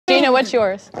Gina, what's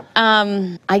yours?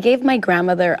 I gave my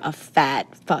grandmother a fat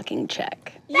fucking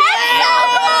check.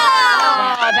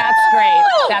 Oh, that's great.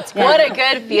 That's great. What a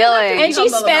good feeling. And she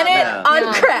spent it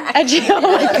on crack. Oh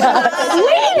my God.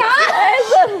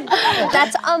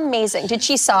 That's amazing. Did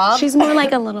she sob? She's more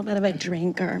like a little bit of a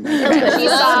drinker. She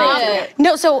sobbed.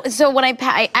 No, so when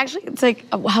I actually, it's like,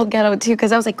 how ghetto too,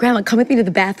 because I was like, Grandma, come with me to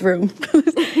the bathroom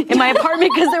in my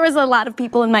apartment, because there was a lot of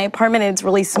people in my apartment and it's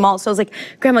really small. So I was like,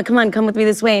 Grandma, come with me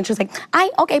this way. And she was like,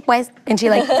 okay, pues. And she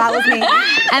like follows me.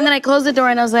 And then I closed the door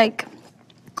and I was like,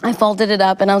 I folded it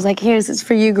up and I was like, here's this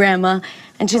for you, Grandma.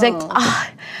 And she's like,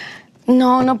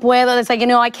 no puedo. It's like,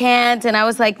 I can't. And I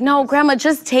was like, no, Grandma,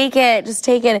 just take it. Just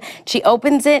take it. She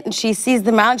opens it and she sees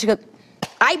the amount and she goes,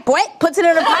 ay, pues, puts it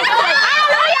in her pocket.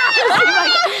 I'm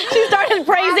like, she started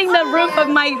praising the roof of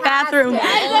my bathroom,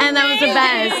 and that was the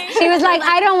best. She was like,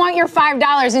 I don't want your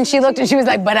 $5, and she looked and she was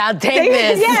like, but I'll take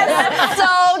this. Yes,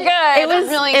 so good.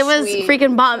 It was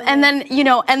freaking bomb. And then,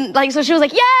 and like, so she was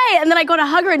like, yay! And then I go to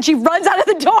hug her, and she runs out of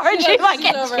the door, and she's like,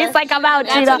 I'm out,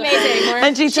 That's Gina. amazing.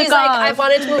 And she's like, I've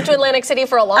wanted to move to Atlantic City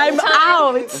for a long time.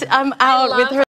 I'm out with her.